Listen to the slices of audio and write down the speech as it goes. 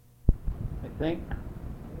think.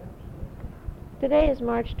 Today is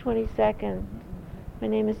March 22nd. My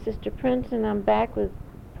name is Sister Prince, and I'm back with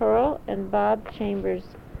Pearl and Bob Chambers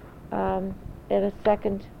at a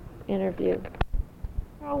second interview.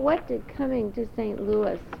 Pearl, what did coming to St.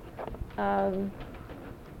 Louis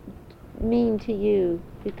mean to you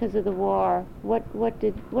because of the war? What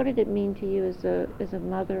did it mean to you as a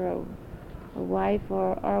mother, or a wife,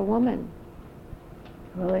 or a woman?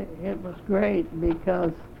 Well, it was great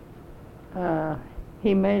because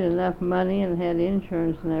he made enough money and had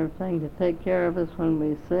insurance and everything to take care of us when we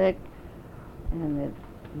were sick, and it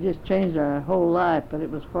just changed our whole life, but it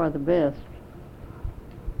was for the best,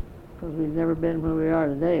 because we've never been where we are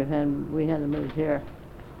today if we hadn't moved here.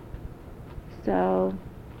 So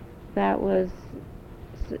that was,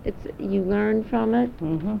 you learned from it?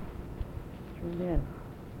 Mm-hmm. Sure did.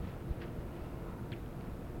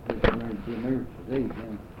 You learned to be a nurse today,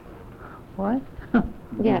 then. What? You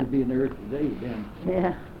Yeah. to be a nurse today, then.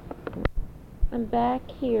 Yeah. I'm back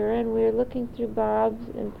here, and we're looking through Bob's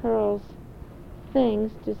and Pearl's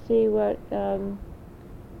things to see what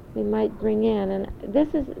we might bring in. And this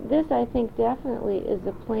I think definitely is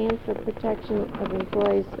a plan for protection of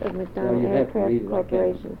employees of McDonnell you have to read Aircraft it. I can't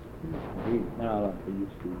Corporation. read it now like I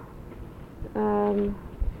used to.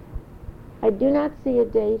 I do not see a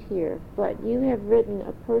date here, but you have written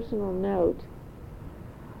a personal note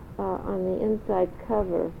on the inside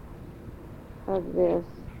cover of this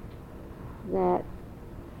that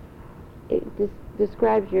it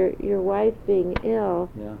describes your wife being ill,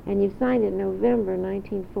 Yeah. and you signed it November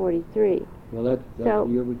 1943. Well, that's So-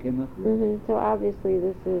 the year we came up here. Mm-hmm. So obviously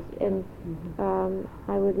this is, and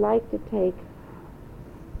I would like to take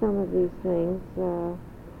some of these things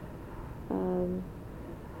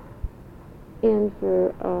in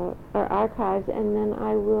for our archives, and then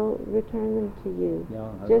I will return them to you, Yeah,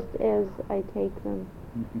 just as I take them.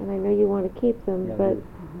 And I know you want to keep them, Yeah, I but do.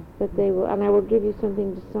 but they will, and I will give you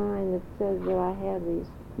something to sign that says that I have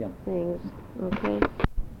these Yeah. things. Okay.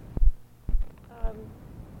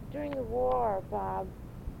 During the war, Bob,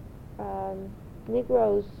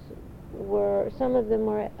 Negroes some of them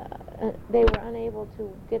were they were unable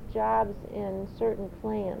to get jobs in certain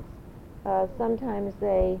plants. Sometimes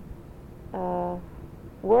they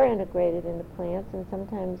were integrated into plants, and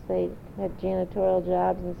sometimes they had janitorial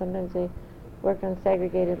jobs, and sometimes they worked on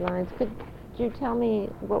segregated lines. Could you tell me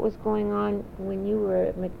what was going on when you were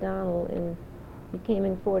at McDonnell and you came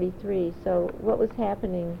in 43? So what was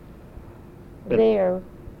happening there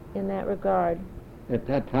in that regard? At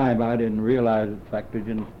that time, I didn't realize the fact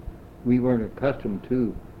that we weren't accustomed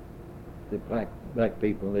to the black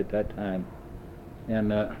people at that time,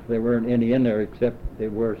 and there weren't any in there except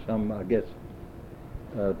there were some, I guess,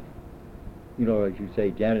 as you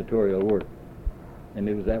say, janitorial work, and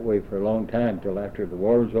it was that way for a long time till after the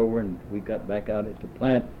war was over and we got back out at the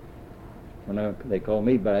plant when they called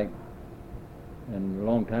me back, and a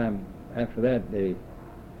long time after that they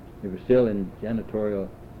were still in janitorial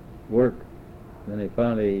work. Then they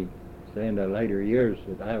finally, say in the later years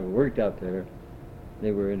that I worked out there,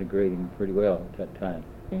 they were integrating pretty well at that time.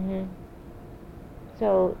 Mm-hmm.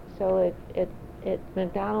 So at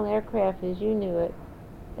McDonnell Aircraft, as you knew it,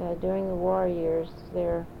 during the war years,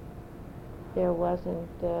 there wasn't,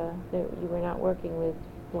 you were not working with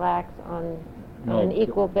blacks on an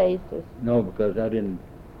equal basis. No, because I didn't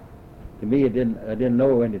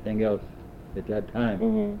know anything else at that time.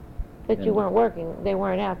 Mm-hmm. But you weren't working, they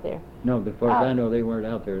weren't out there. No, as far as I know, they weren't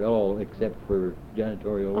out there at all except for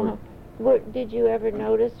janitorial work. Did you ever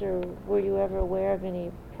notice, or were you ever aware of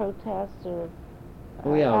any protests or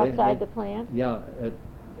outside the plant? Yeah,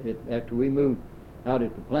 after we moved out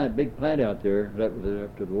at the plant, big plant out there, that was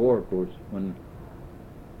after the war, of course, when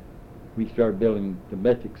we started building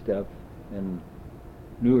domestic stuff and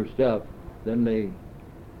newer stuff, then they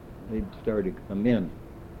started to come in,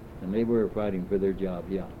 and they were fighting for their job,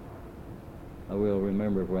 yeah. I will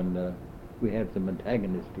remember when we had some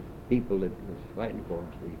antagonistic people that was fighting for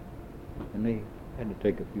us, and they had to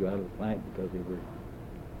take a few out of the plant because they were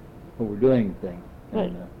overdoing things.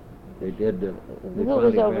 And they did. Who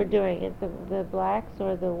was overdoing it? The blacks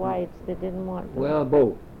or the whites that didn't want them? Well,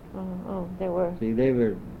 both. There were. See, they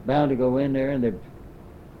were bound to go in there, and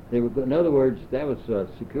they were. In other words, that was a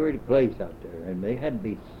security place out there, and they had to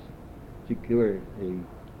be securely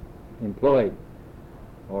employed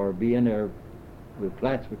or be in there with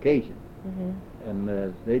classification. Mm-hmm.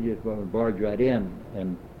 And they just would barge right in,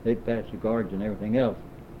 and they'd pass the guards and everything else,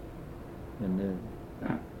 and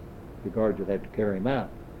the guards would have to carry them out.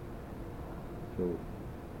 So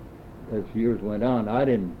as years went on, I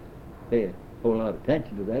didn't pay a whole lot of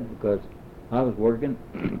attention to that because I was working,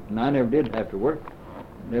 and I never did have to work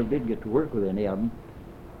never did get to work with any of them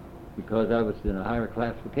because I was in a higher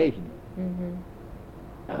classification.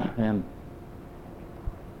 Mm-hmm. And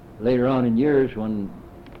later on in years, when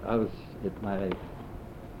I was at my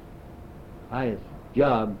highest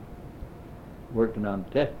job, working on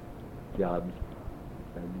test jobs,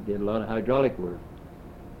 I did a lot of hydraulic work.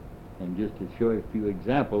 And just to show you a few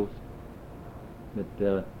examples,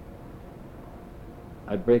 that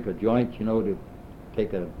I'd break a joint, to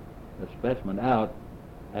take a specimen out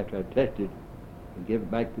after I tested and give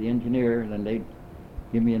it back to the engineer, and then they'd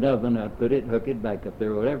give me an oven, I'd put it, hook it back up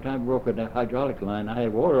there. Well, every time I broke a hydraulic line, I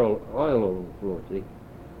had oil over the floor, see?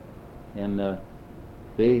 And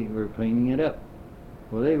they were cleaning it up.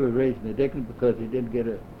 Well, they were raising the dickens because they didn't get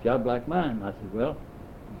a job like mine. I said, well,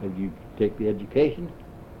 if you take the education,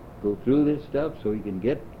 go through this stuff so you can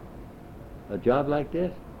get a job like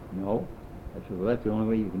this? No. I said, well, that's the only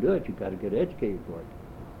way you can do it. You've got to get educated for it.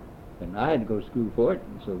 And I had to go to school for it,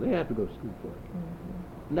 and so they have to go to school for it.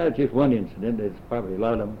 Mm-hmm. And that's just one incident. There's probably a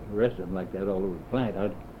lot of them, the rest of them like that all over the plant.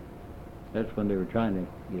 That's when they were trying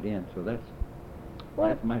to get in. So that's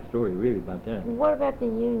my story really about that. What about the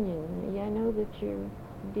union? Yeah, I know that you're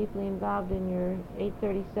deeply involved in your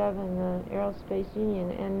 837 Aerospace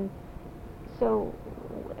Union, and so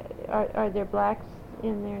are there blacks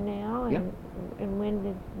in there now? Yeah. And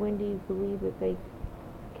when do you believe that they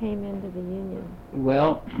came into the union?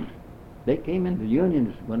 Well, they came into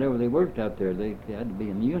unions whenever they worked out there. They had to be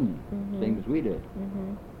in the union, same as we did.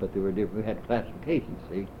 Mm-hmm. But they were different. We had classifications,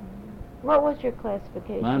 see? What was your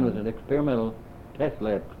classification? Mine was an experimental test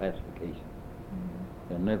lab classification.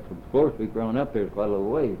 And then from floor sweep growing up there, quite a little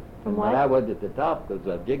way. From And what? I was at the top because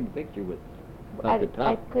a jig and fixture was at the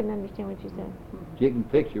I top. couldn't understand what you said. Jig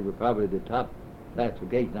and fixture were probably the top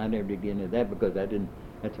classification. I never did get into that because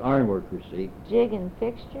that's iron workers, see? Jig and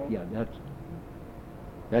fixture? Yeah,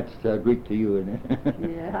 that's Greek to you, isn't it?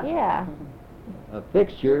 Yeah. Yeah. A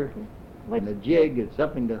fixture What's, and a jig is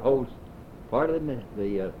something that holds part of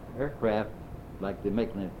the aircraft, like they're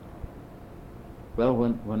making it. Well,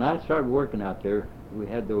 when I started working out there, we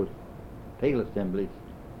had those tail assemblies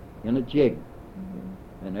in a jig,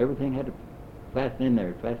 and everything had to fasten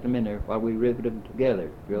them in there while we riveted them together,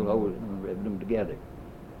 drilled holes in them and riveted them together.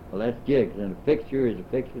 Well, that's jigs, and a fixture is a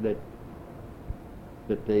fixture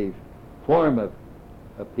that they form a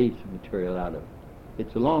piece of material out of.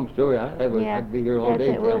 It's a long story. I'd be here all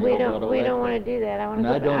day. Well, we telling you about all don't that want to stuff. do that. And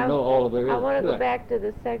I don't know all of there is I want to to go it. back to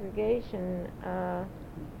the segregation.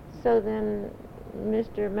 So then,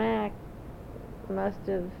 Mr. Mack must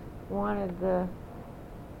have wanted the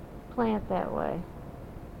plant that way,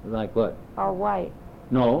 Like what? all white.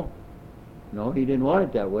 No, he didn't want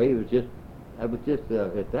it that way. That was just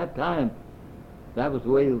at that time, that was the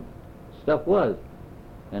way stuff was.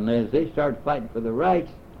 And as they started fighting for the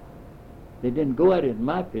rights, they didn't go at it, in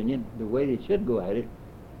my opinion, the way they should go at it.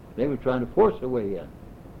 They were trying to force their way in.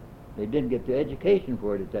 They didn't get the education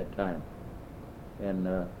for it at that time.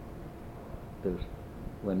 And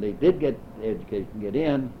when they did get the education, get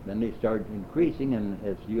in, then they started increasing. And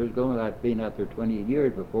as years go, I've been out there 28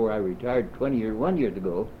 years before I retired 1 year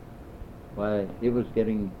ago. Why, it was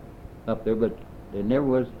getting up there, but there never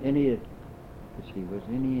was any. Let's see, was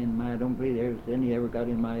any in my? I don't believe there was any ever got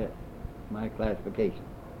in my classification.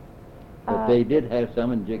 But they did have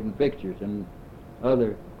some in jig and fixtures and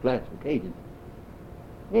other classifications.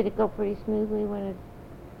 Did it go pretty smoothly when it?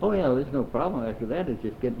 Oh yeah, there's no problem after that. It's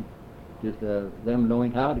just them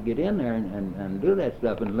knowing how to get in there and do that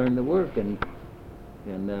stuff and learn the work and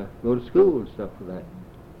go to school and stuff for that.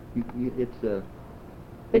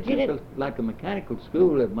 But you didn't. Like a mechanical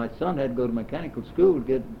school. If my son had to go to mechanical school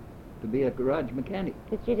to be a garage mechanic.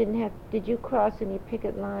 But you didn't have. Did you cross any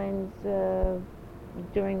picket lines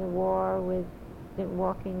during the war with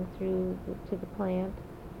walking through to the plant?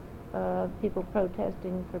 People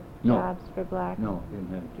protesting for No. jobs for blacks? No, didn't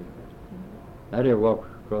have to do that. I didn't walk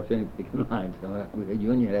across any picket lines. So the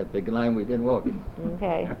union had a picket line, we didn't walk it.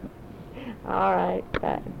 Okay. All right.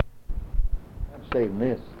 I'm saving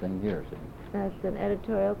this thing here. See? That's an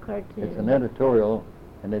editorial cartoon. It's an editorial,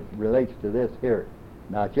 and it relates to this here.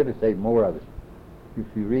 Now, I should have saved more of it. If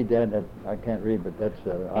you read that I can't read, but that's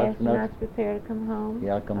astronauts. Astronauts prepare to come home.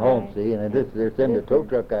 Yeah, come All home, right. see, and they're sending a tow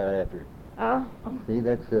truck out after it. Oh, See,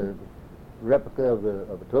 that's a replica of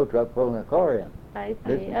a tow truck pulling a car in. I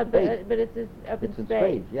This see. is Up, space. but it's up It's in in space.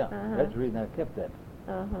 space, yeah. Uh-huh. That's the reason I kept that.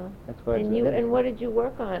 Uh-huh. That's why it's And an editor. what did you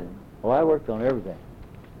work on? Oh, I worked on everything.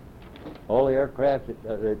 All the aircraft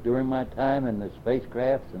during my time, and the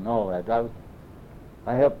spacecrafts and all that.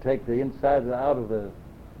 I helped take the inside out of the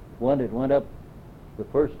one that went up the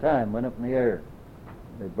first time, went up in the air.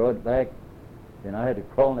 They brought it back, and I had to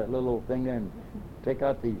crawl in that little old thing there and take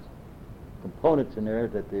out these components in there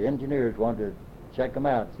that the engineers wanted to check them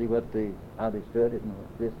out, see how they stood it, and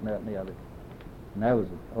this and that and the other. And that was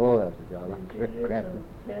that was a job. Did you do some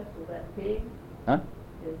tests with that pig? Huh?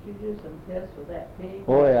 Did you do some tests with that pig?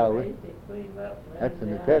 Oh, yeah, Raised it, cleaned him up, and That's in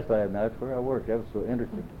the everything? test lab now. That's where I worked. That was so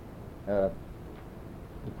interesting.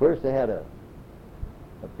 First they had a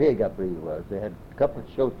pig, I believe it was. They had a couple of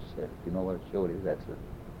shoats there. If you know what a shoat is, that's a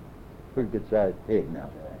pretty good sized pig now.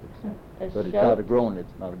 A But it's shoat? not a grown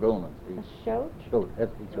one. See? A shoat? Shoat,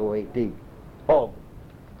 S-H-O-A-T. Hog.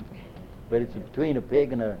 But it's between a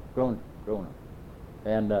pig and a grown one.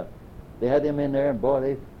 And they had them in there, and boy,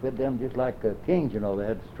 they fed them just like kings, you know. They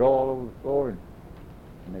had straw all over the floor,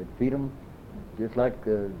 and they'd feed them just like,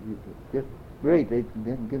 just great. They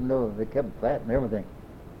didn't give them they kept them fat and everything.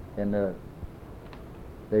 And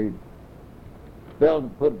they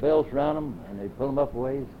put bells around them, and they pull them up a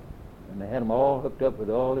ways, and they had them all hooked up with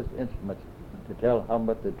all this instruments to tell how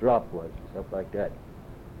much the drop was, and stuff like that,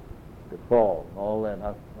 the fall, and all that.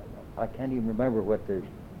 I can't even remember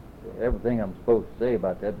everything I'm supposed to say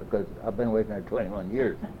about that, because I've been away from there 21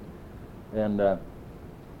 years. And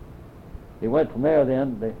they went from there.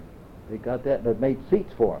 Then they got that, and they made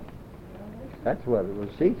seats for them. That's what it was,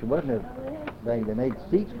 seats, wasn't it? They made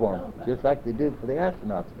seats for them, just like they did for the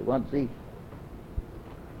astronauts. They wanted to see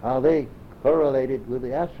how they correlated with the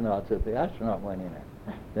astronauts if the astronaut went in there.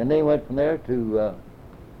 Then they went from there to a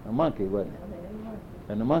monkey, wasn't it?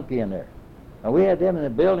 And the monkey in there. Now, we had them in the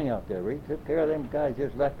building out there. We took care of them guys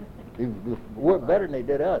just like they worked better than they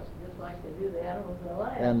did us. Just like they do the animals in the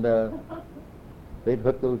lab. And they'd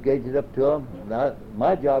hook those gauges up to them. Now,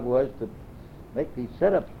 my job was to make these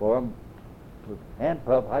setups for them with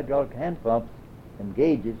hydraulic hand pumps and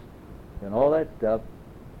gauges and all that stuff.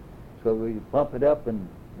 So we'd pump it up, and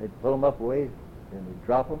they'd pull them up a ways, and they'd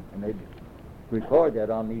drop them, and they'd record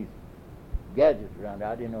that on these gadgets around.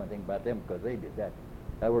 I didn't know anything about them because they did that.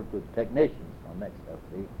 I worked with technicians on that stuff,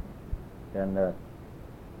 see. And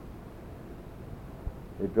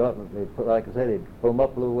like I said, they'd pull them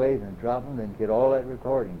up a little ways and drop them, then get all that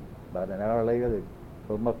recording. About an hour later, they'd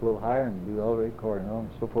pull them up a little higher and do all the recording, and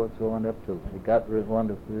so forth, so on, up till they got rid of one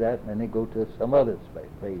to do that, and then they go to some other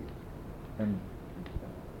phase. And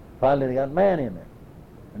finally, they got man in there,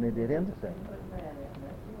 and they did him the same.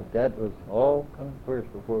 But that was all coming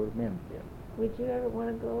first before the men did. Would you ever want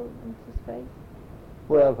to go into space?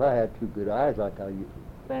 Well, if I had two good eyes like I used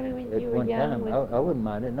But I mean, when at you were one young, time, I wouldn't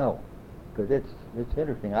mind it, no. Because it's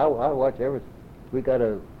interesting. I watch everything. We got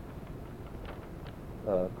a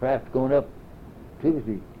craft going up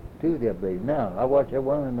Tuesday, I believe. Now, I watch every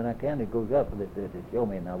one of them when I can. It goes up. They show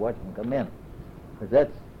me, and I watch them come in. Because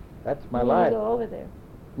that's my you life. go over there.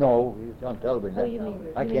 No, it's on television. Oh, you mean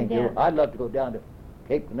I can't down. go. I'd love to go down to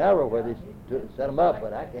Cape Canaveral where they set them up,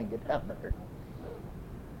 but I can't get down there.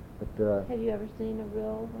 But Have you ever seen a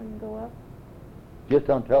real one go up? just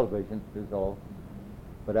on television is all.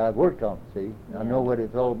 But I've worked on it, see. I know what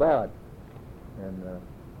it's all about. And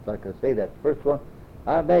like I say, that first one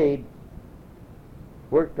I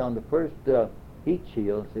worked on the first heat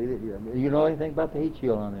shield. See, you know anything about the heat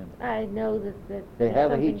shield on them? I know that They there's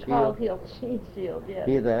have a something heat called shield? heat shield, yes.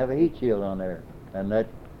 See, they have a heat shield on there. And that,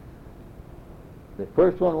 the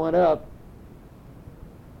first one went up,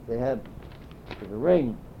 they had the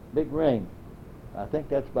ring, big ring. I think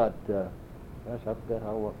that's about, gosh, I forgot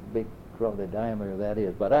how big the diameter of that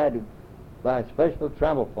is. But I had to buy special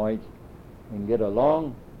travel points and get a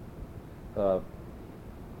long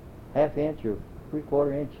half-inch or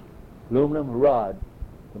three-quarter-inch aluminum rod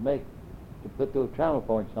to put those travel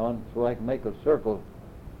points on, so I can make a circle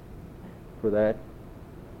for that.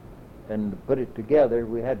 And to put it together,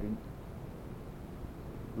 we had to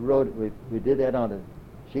we did that on a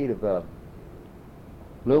sheet of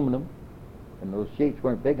aluminum, and those sheets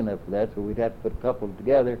weren't big enough for that, so we'd have to put a couple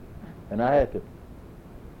together, and I had to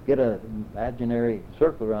get an imaginary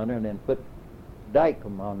circle around there and then put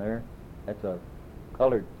dicum on there. That's a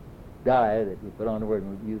colored dye that we put on there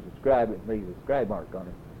and we use a scribe. It leaves a scribe mark on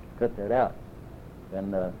it. Cut that out,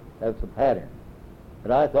 and that's a pattern.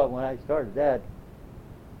 But I thought when I started that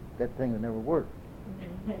thing would never work.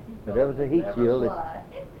 But there was a heat shield,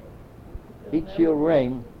 heat shield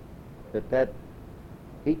ring that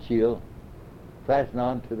heat shield fastened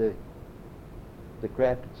on to the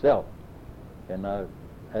craft itself. And I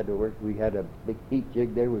had to work. We had a big heat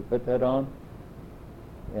jig there. We put that on,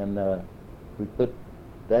 and we put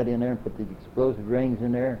that in there and put the explosive rings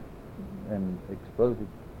in there, and explosive.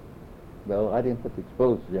 Well, I didn't put the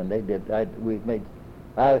explosives in. They did. I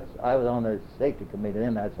was on the safety committee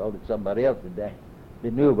then. I saw that somebody else did that. They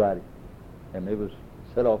knew about it, and it was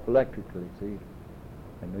set off electrically. See,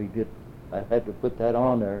 and we I had to put that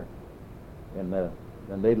on there, and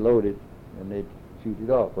then they'd load it, and they'd shoot it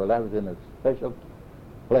off. Well, that was in a special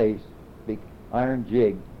place, big iron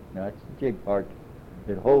jig. Now, it's the jig part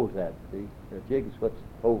that holds that, see? The jig is what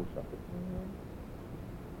holds something.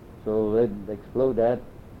 So they'd explode that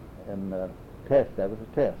and test. That was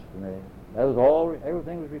a test. And that was all,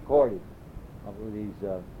 everything was recorded. Of these,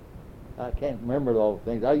 I can't remember all the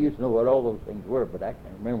things. I used to know what all those things were, but I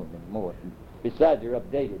can't remember them anymore. Besides, they're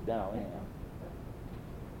updated now, anyhow.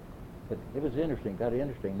 But it was interesting, got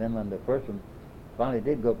interesting. Then when the first one finally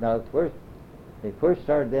did go up, now they first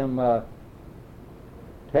started them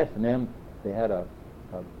testing them. They had a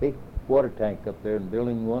big water tank up there in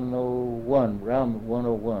building 101, round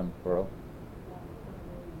 101, Pearl.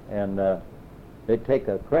 And they'd take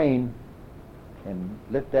a crane and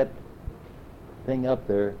lift that thing up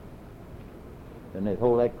there, and they'd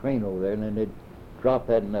hold that crane over there, and then they'd drop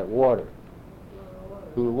that in that water,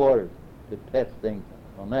 through the water, to test things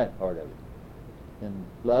on that part of it. And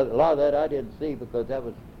a lot of that I didn't see because that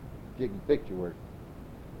was jig and fixture work.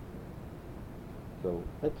 So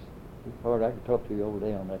that's part I could talk to you all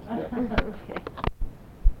day on that stuff.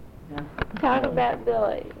 Okay. Talk about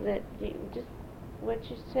Billy. That you, just what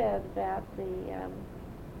you said about the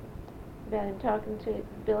about him talking to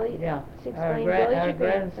Billy. Yeah, Billy's our your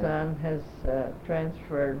grandson has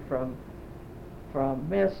transferred from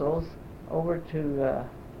missiles over to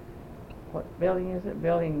what building is it?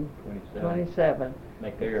 Building 27.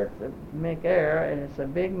 McAir. McAir, and it's a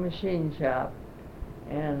big machine shop.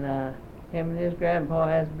 And him and his grandpa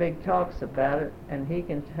has big talks about it, and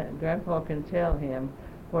Grandpa can tell him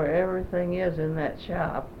where everything is in that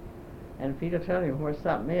shop. And if he'll tell him where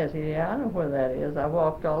something is, he said, yeah, I know where that is. I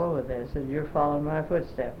walked all over there. He said, you're following my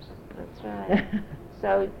footsteps. That's right.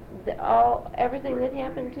 So everything that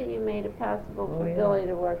happened to you made it possible for Billy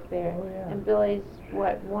to work there. Oh, yeah. And Billy's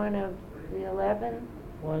one of the 11?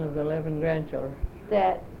 One of the 11 grandchildren.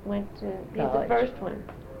 That went to, he's the College. first one.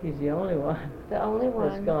 He's the only one. The only one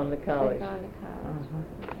that's gone to college. That's gone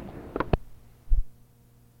to college.